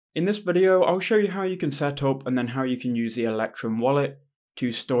In this video, I'll show you how you can set up and then how you can use the Electrum wallet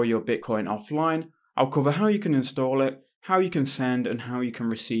to store your Bitcoin offline. I'll cover how you can install it, how you can send and how you can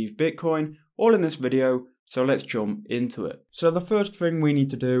receive Bitcoin, all in this video, so let's jump into it. So the first thing we need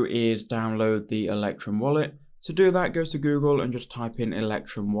to do is download the Electrum wallet. To do that, go to Google and just type in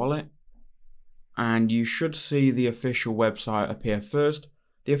Electrum wallet. And you should see the official website appear first.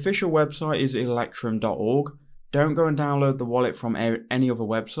 The official website is electrum.org. Don't go and download the wallet from any other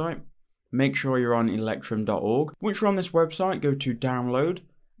website. Make sure you're on electrum.org. Once you're on this website, go to download,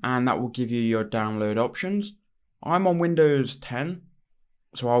 and that will give you your download options. I'm on Windows 10,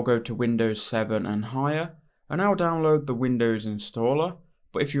 so I'll go to Windows 7 and higher, and I'll download the Windows installer.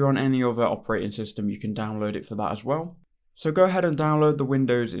 But if you're on any other operating system, you can download it for that as well. So go ahead and download the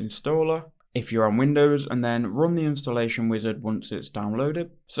Windows installer if you're on Windows, and then run the installation wizard once it's downloaded.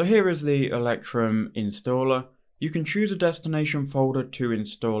 So here is the Electrum installer. You can choose a destination folder to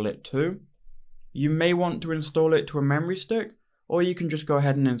install it to. You may want to install it to a memory stick, or you can just go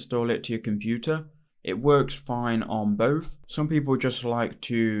ahead and install it to your computer. It works fine on both. Some people just like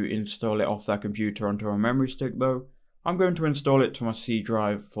to install it off their computer onto a memory stick though. I'm going to install it to my C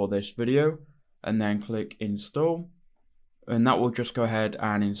drive for this video, and then click install. And that will just go ahead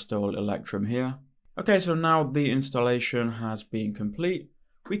and install Electrum here. Okay, so now the installation has been complete.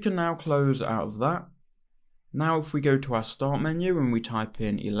 We can now close out of that. Now if we go to our start menu and we type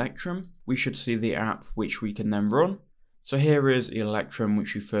in Electrum, we should see the app which we can then run. So here is Electrum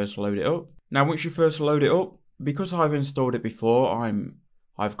once you first load it up. Now once you first load it up, because I've installed it before,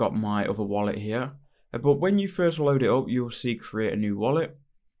 I've got my other wallet here. But when you first load it up, you'll see create a new wallet.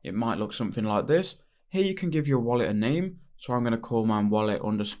 It might look something like this. Here you can give your wallet a name. So I'm going to call mine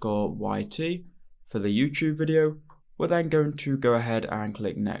wallet_YT for the YouTube video. We're then going to go ahead and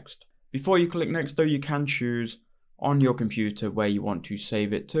click next. Before you click next though, you can choose on your computer where you want to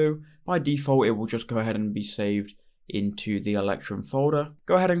save it to. By default, it will just go ahead and be saved into the Electrum folder.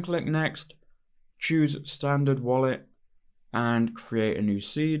 Go ahead and click next, choose standard wallet and create a new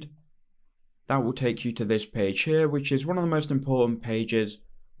seed. That will take you to this page here, which is one of the most important pages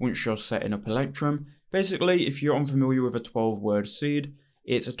once you're setting up Electrum. Basically, if you're unfamiliar with a 12-word seed,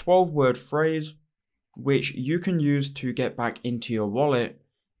 it's a 12-word phrase which you can use to get back into your wallet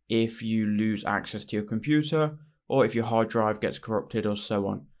if you lose access to your computer or if your hard drive gets corrupted or so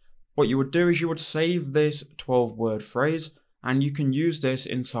on. What you would do is you would save this 12-word phrase, and you can use this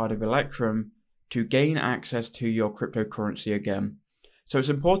inside of Electrum to gain access to your cryptocurrency again. So it's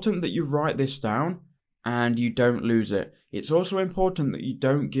important that you write this down and you don't lose it. It's also important that you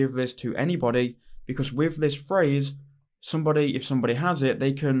don't give this to anybody, because with this phrase, if somebody has it,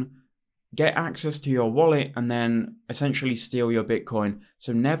 they can get access to your wallet and then essentially steal your Bitcoin.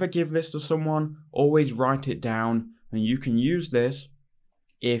 So never give this to someone, always write it down, and you can use this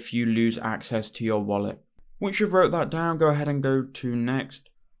if you lose access to your wallet. Once you've wrote that down, go ahead and go to next,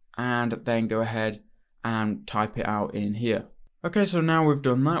 and then go ahead and type it out in here. Okay, so now we've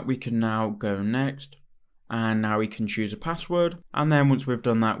done that, we can now go next, and now we can choose a password, and then once we've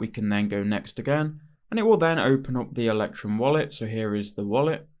done that, we can then go next again, and it will then open up the Electrum wallet. So here is the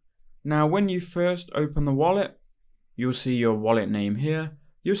wallet. Now when you first open the wallet, you'll see your wallet name here,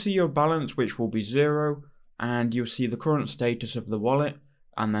 you'll see your balance which will be 0, and you'll see the current status of the wallet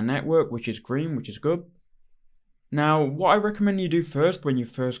and the network, which is green, which is good. Now what I recommend you do first when you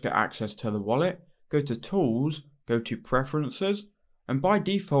first get access to the wallet, go to Tools, go to Preferences, and by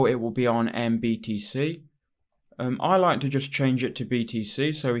default it will be on MBTC. I like to just change it to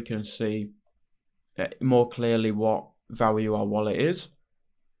BTC so we can see more clearly what value our wallet is.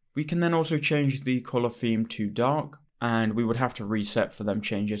 We can then also change the color theme to dark, and we would have to reset for them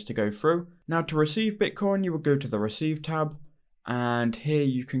changes to go through. Now to receive Bitcoin, you would go to the Receive tab, and here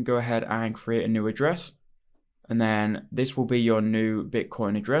you can go ahead and create a new address. And then this will be your new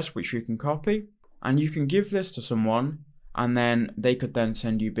Bitcoin address, which you can copy. And you can give this to someone, and then they could then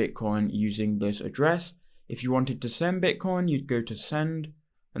send you Bitcoin using this address. If you wanted to send Bitcoin, you'd go to send,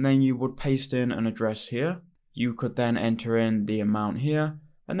 and then you would paste in an address here. You could then enter in the amount here,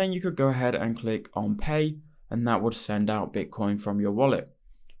 and then you could go ahead and click on pay, and that would send out Bitcoin from your wallet.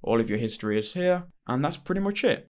 All of your history is here, and that's pretty much it.